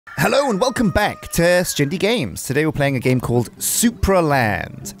Hello and welcome back to Sjin Games. Today we're playing a game called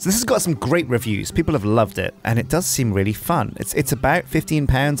Supraland. So this has got some great reviews. People have loved it, and it does seem really fun. It's about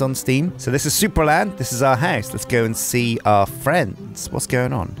 £15 on Steam. So this is Supraland. This is our house. Let's go and see our friends. What's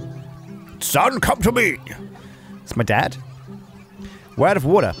going on? Son, come to me. It's my dad. We're out of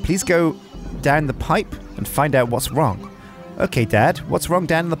water. Please go down the pipe and find out what's wrong. Okay, Dad. What's wrong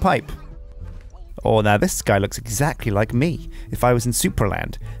down the pipe? Oh, now this guy looks exactly like me if I was in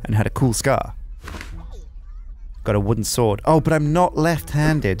Supraland and had a cool scar. Got a wooden sword. Oh, but I'm not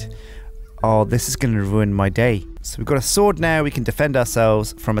left-handed. Oh, this is going to ruin my day. So we've got a sword now. We can defend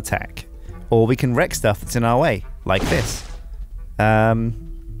ourselves from attack. Or we can wreck stuff that's in our way, like this.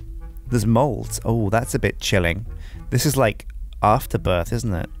 There's molds. Oh, that's a bit chilling. This is like afterbirth,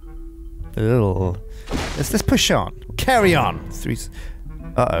 isn't it? Ugh. Let's push on. Carry on.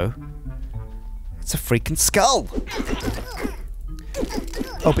 Uh-oh. It's a freaking skull!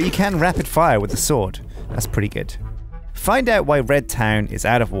 Oh, but you can rapid fire with the sword. That's pretty good. Find out why Red Town is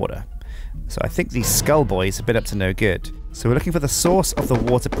out of water. So I think these skull boys have been up to no good. So we're looking for the source of the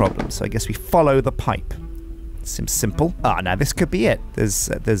water problem. So I guess we follow the pipe. Seems simple. Ah, now this could be it. There's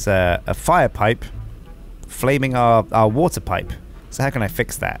a fire pipe flaming our water pipe. So how can I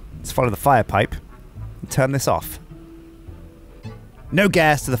fix that? Let's follow the fire pipe and turn this off. No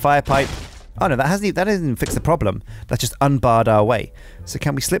gas to the fire pipe. Oh no, that doesn't even fix the problem. That's just unbarred our way. So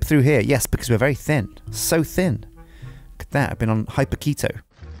can we slip through here? Yes, because we're very thin. So thin. Look at that, I've been on hyper keto.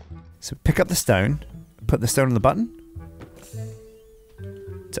 So pick up the stone, put the stone on the button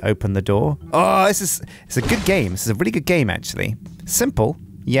to open the door. Oh, it's a good game. This is a really good game, actually. Simple,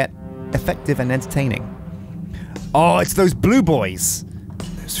 yet effective and entertaining. Oh, it's those blue boys.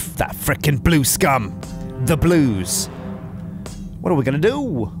 That frickin' blue scum. The blues. What are we gonna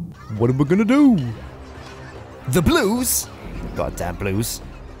do? What are we gonna do? The blues? Goddamn blues.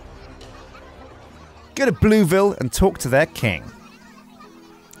 Go to Blueville and talk to their king.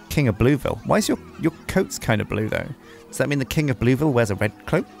 King of Blueville. Why is your coat's kind of blue though? Does that mean the king of Blueville wears a red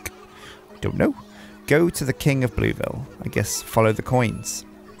cloak? Don't know. Go to the king of Blueville. I guess follow the coins.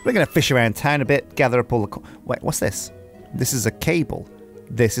 We're gonna fish around town a bit, gather up all the Wait, what's this? This is a cable.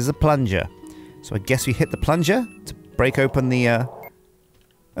 This is a plunger. So I guess we hit the plunger to break open the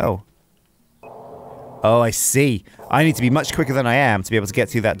Oh. Oh, I see. I need to be much quicker than I am to be able to get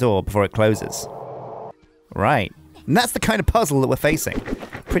through that door before it closes. Right. And that's the kind of puzzle that we're facing.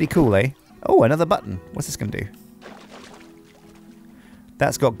 Pretty cool, eh? Oh, another button. What's this going to do?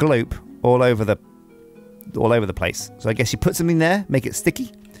 That's got gloop all over the place. So I guess you put something there, make it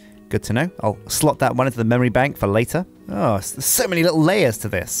sticky. Good to know. I'll slot that one into the memory bank for later. Oh, there's so many little layers to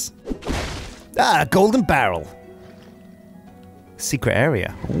this. Ah, golden barrel. Secret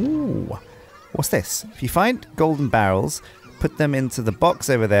area. Ooh. What's this? If you find golden barrels, put them into the box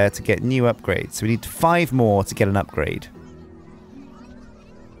over there to get new upgrades. So we need 5 more to get an upgrade.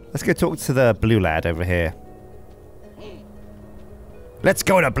 Let's go talk to the blue lad over here. Let's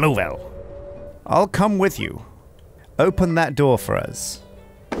go to Blueville. I'll come with you. Open that door for us.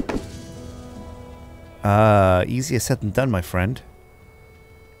 Easier said than done, my friend.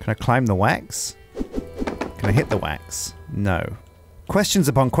 Can I climb the wax? Can I hit the wax? No. Questions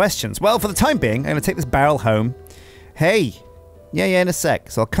upon questions. Well, for the time being, I'm going to take this barrel home. Hey! Yeah, in a sec.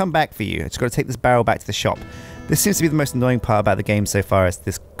 So I'll come back for you. I just got to take this barrel back to the shop. This seems to be the most annoying part about the game so far, is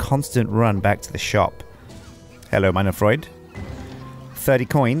this constant run back to the shop. Hello, meine Freund. 30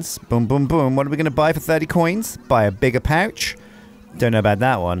 coins. Boom, boom, boom. What are we going to buy for 30 coins? Buy a bigger pouch? Don't know about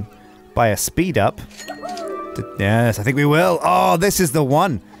that one. Buy a speed up? Yes, I think we will. Oh, this is the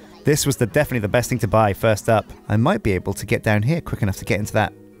one. This was definitely the best thing to buy first up. I might be able to get down here quick enough to get into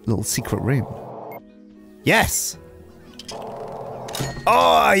that little secret room. Yes!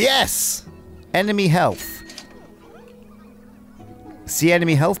 Oh, yes! Enemy health. See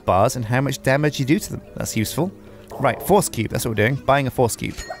enemy health bars and how much damage you do to them. That's useful. Right, force cube. That's what we're doing. Buying a force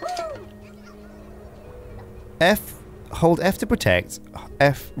cube. Hold F to protect.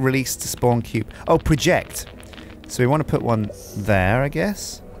 F release to spawn cube. Oh, project. So we want to put one there, I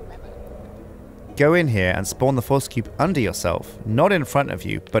guess. Go in here and spawn the force cube under yourself. Not in front of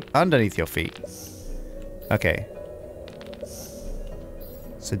you, but underneath your feet. Okay.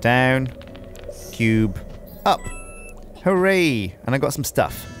 So down, cube, up. Hooray! And I got some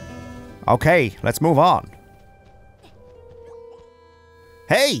stuff. Okay, let's move on.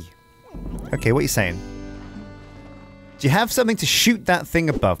 Hey! Okay, what are you saying? Do you have something to shoot that thing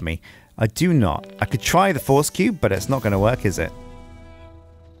above me? I do not. I could try the force cube, but it's not going to work, is it?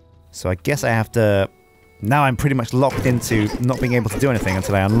 So I guess I have to... Now I'm pretty much locked into not being able to do anything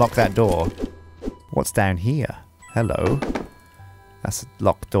until I unlock that door. What's down here? Hello. That's a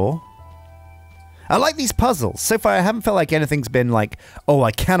locked door. I like these puzzles. So far, I haven't felt like anything's been like, oh,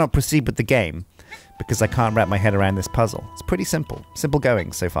 I cannot proceed with the game because I can't wrap my head around this puzzle. It's pretty simple. Simple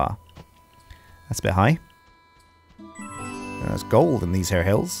going so far. That's a bit high. There's gold in these here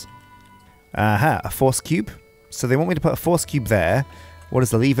hills. Aha, a force cube. So they want me to put a force cube there. What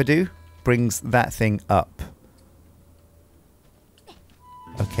does the lever do? Brings that thing up.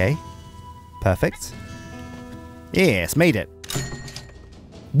 Okay. Perfect. Yes, made it.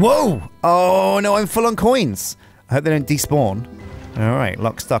 Whoa! Oh no, I'm full on coins. I hope they don't despawn. Alright,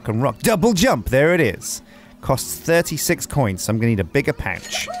 lock, stock, and rock. Double jump! There it is. Costs 36 coins, so I'm going to need a bigger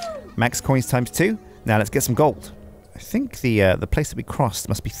pouch. Max coins times 2. Now let's get some gold. I think the place that we crossed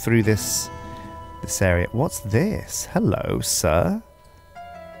must be through this area. What's this? Hello, sir.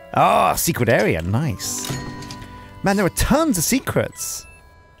 Ah, secret area. Nice. Man, there are tons of secrets.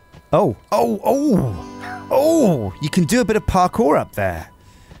 Oh, oh, oh. Oh, you can do a bit of parkour up there.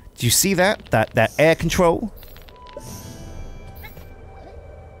 Do you see that? That air control?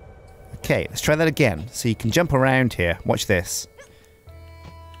 Okay, let's try that again. So you can jump around here. Watch this.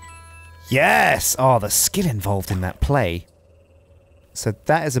 Yes! Oh, the skill involved in that play. So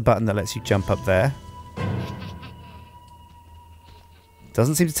that is a button that lets you jump up there.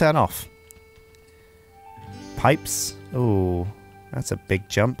 Doesn't seem to turn off. Pipes. Oh, that's a big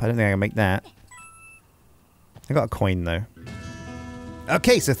jump. I don't think I can make that. I got a coin though.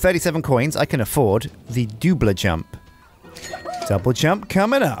 Okay, so 37 coins. I can afford the double jump. Double jump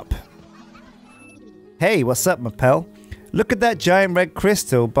coming up. Hey, what's up, my pal? Look at that giant red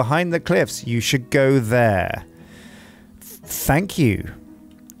crystal behind the cliffs. You should go there. Thank you.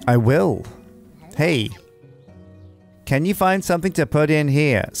 I will. Hey. Can you find something to put in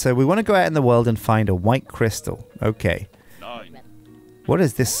here? So we want to go out in the world and find a white crystal. Okay. 9. What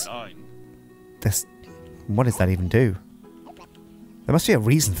is this? 9. What does that even do? There must be a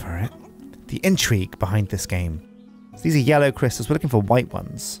reason for it. The intrigue behind this game. So these are yellow crystals. We're looking for white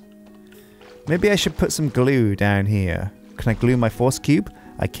ones. Maybe I should put some glue down here. Can I glue my force cube?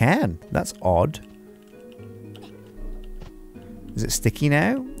 I can. That's odd. Is it sticky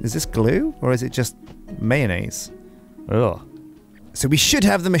now? Is this glue? Or is it just mayonnaise? Ugh. So we should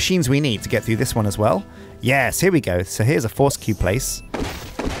have the machines we need to get through this one as well. Yes, here we go. So here's a force cube place.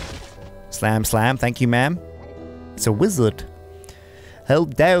 Slam, slam. Thank you, ma'am. It's a wizard.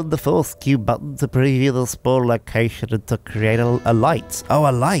 Hold down the force cube button to preview the spawn location and to create a light. Oh,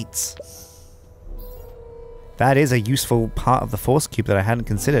 a light. That is a useful part of the force cube that I hadn't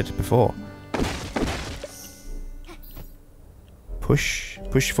considered before. Push.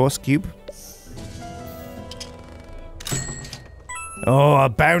 Push force cube. Oh, a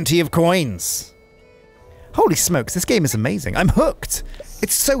bounty of coins. Holy smokes, this game is amazing. I'm hooked.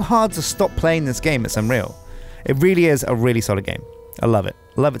 It's so hard to stop playing this game. It's unreal. It really is a really solid game. I love it.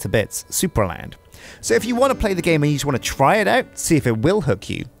 Love it to bits. Supraland. So if you want to play the game and you just want to try it out, see if it will hook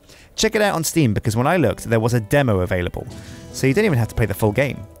you, check it out on Steam, because when I looked, there was a demo available. So you don't even have to play the full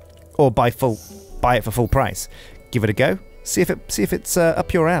game. Or buy it for full price. Give it a go. See if it's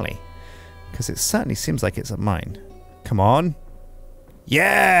up your alley. Because it certainly seems like it's up mine. Come on.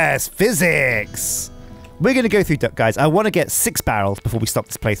 Yes! Physics! We're going to go through, guys. I want to get 6 barrels before we stop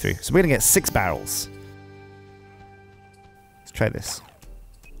this playthrough. So we're going to get 6 barrels. Let's try this.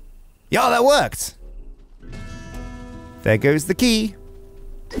 Yeah, that worked! There goes the key.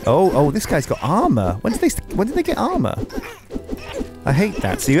 Oh, this guy's got armor. When did they get armor? I hate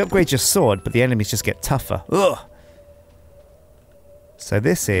that. So you upgrade your sword, but the enemies just get tougher. Ugh! So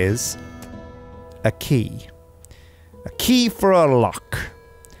this is a key. A key for a lock.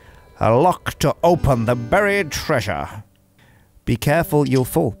 A lock to open the buried treasure. Be careful, you'll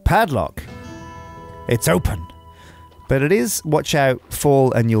fall. Padlock. It's open. But it is, watch out,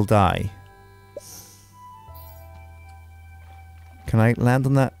 fall and you'll die. Can I land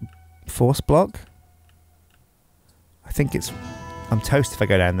on that force block? I think I'm toast if I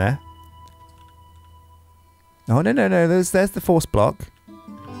go down there. Oh, no. There's the force block.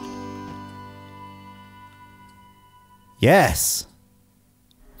 Yes.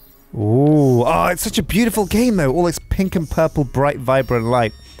 Ooh. Oh, it's such a beautiful game, though. All this pink and purple, bright, vibrant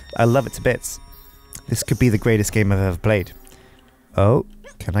light. I love it to bits. This could be the greatest game I've ever played. Oh,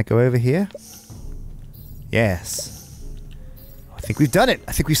 can I go over here? Yes. I think we've done it.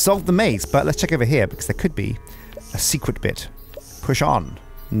 I think we've solved the maze, but let's check over here because there could be a secret bit. Push on.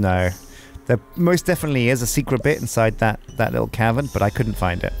 No. There most definitely is a secret bit inside that little cavern, but I couldn't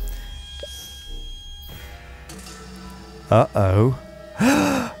find it. Uh-oh.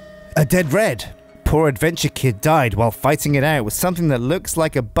 A dead red. Poor adventure kid died while fighting it out with something that looks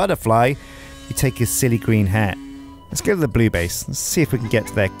like a butterfly. You take his silly green hat. Let's go to the blue base. Let's see if we can get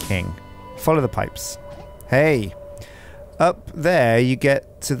to their king. Follow the pipes. Hey. Up there, you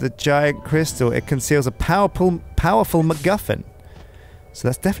get to the giant crystal. It conceals a powerful MacGuffin. So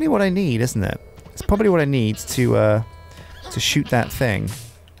that's definitely what I need, isn't it? It's probably what I need to shoot that thing.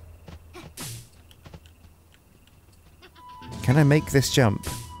 Can I make this jump?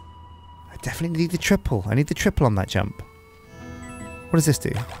 I definitely need the triple. I need the triple on that jump. What does this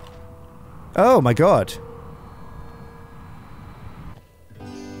do? Oh my god.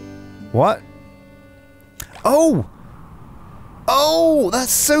 What? Oh! Oh,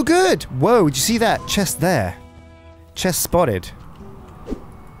 that's so good! Whoa, did you see that chest there? Chest spotted.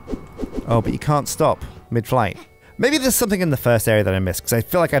 Oh, but you can't stop mid-flight. Maybe there's something in the first area that I missed, because I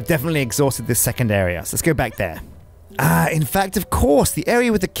feel like I've definitely exhausted this second area. So let's go back there. Ah, in fact, of course, the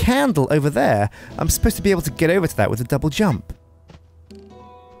area with the candle over there, I'm supposed to be able to get over to that with a double jump.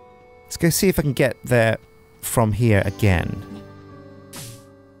 Let's go see if I can get there from here again.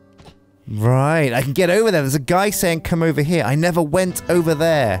 Right, I can get over there. There's a guy saying come over here. I never went over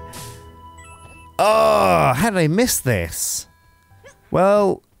there. Oh, how did I miss this?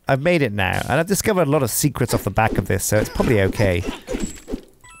 Well, I've made it now, and I've discovered a lot of secrets off the back of this, so it's probably okay.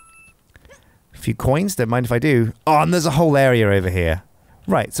 A few coins, don't mind if I do. Oh, and there's a whole area over here.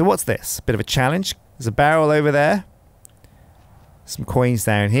 Right, so what's this? Bit of a challenge. There's a barrel over there. Some coins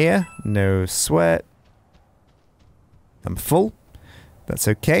down here. No sweat. I'm full. That's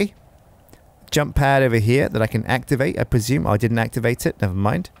okay. Jump pad over here that I can activate, I presume. Oh, I didn't activate it. Never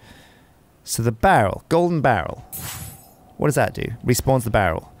mind. So the barrel. Golden barrel. What does that do? Respawns the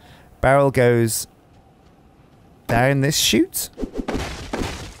barrel. Barrel goes down this chute.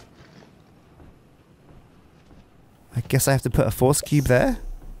 I guess I have to put a force cube there.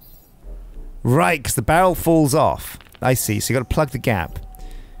 Right, because the barrel falls off. I see. So you got to plug the gap.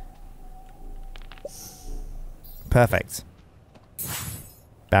 Perfect.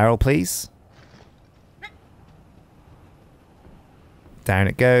 Barrel, please. Down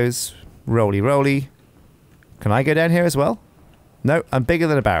it goes. Roly roly. Can I go down here as well? No, I'm bigger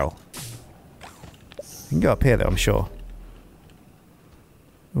than a barrel. You can go up here though, I'm sure.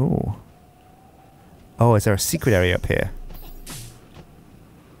 Ooh. Oh, is there a secret area up here?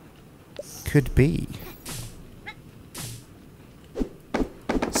 Could be.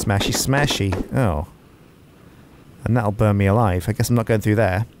 Smashy smashy. Oh. And that'll burn me alive. I guess I'm not going through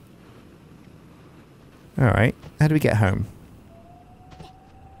there. Alright. How do we get home?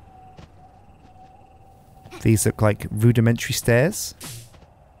 These look like rudimentary stairs.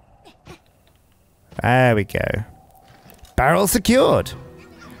 There we go. Barrel secured.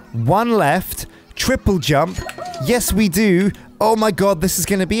 One left. Triple jump. Yes, we do. Oh my god, this is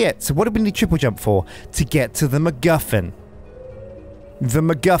going to be it. So what do we need triple jump for? To get to the MacGuffin. The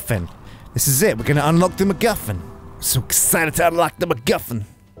MacGuffin. This is it. We're going to unlock the MacGuffin. So excited to unlock the MacGuffin.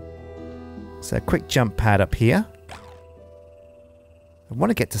 So a quick jump pad up here. I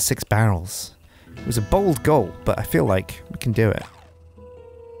want to get to 6 barrels. It was a bold goal, but I feel like we can do it.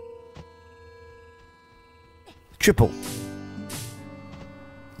 Triple.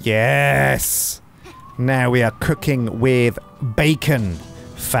 Yes! Now we are cooking with bacon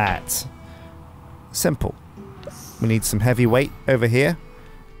fat. Simple. We need some heavy weight over here.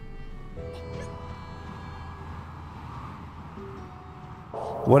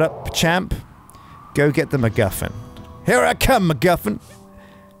 What up, champ? Go get the MacGuffin. Here I come, MacGuffin!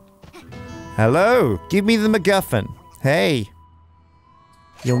 Hello, give me the MacGuffin. Hey.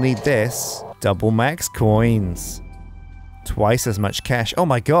 You'll need this. Double max coins. Twice as much cash. Oh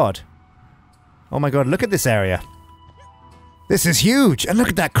my god. Oh my god, look at this area. This is huge, and look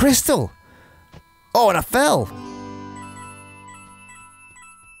at that crystal. Oh, and I fell.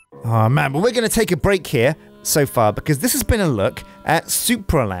 Oh man, but we're going to take a break here so far because this has been a look at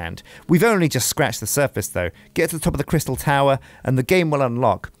Supraland. We've only just scratched the surface though. Get to the top of the crystal tower and the game will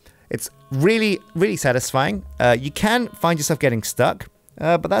unlock. It's really, really satisfying. You can find yourself getting stuck,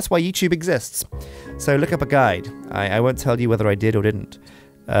 but that's why YouTube exists. So look up a guide. I won't tell you whether I did or didn't.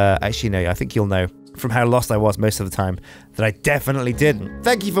 Actually, no, I think you'll know from how lost I was most of the time that I definitely didn't.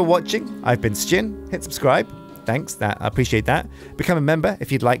 Thank you for watching. I've been Sjin. Hit subscribe. Thanks, I appreciate that. Become a member if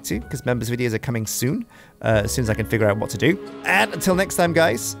you'd like to, because members' videos are coming soon, as soon as I can figure out what to do. And until next time,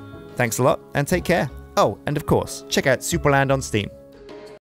 guys, thanks a lot and take care. Oh, and of course, check out Supraland on Steam.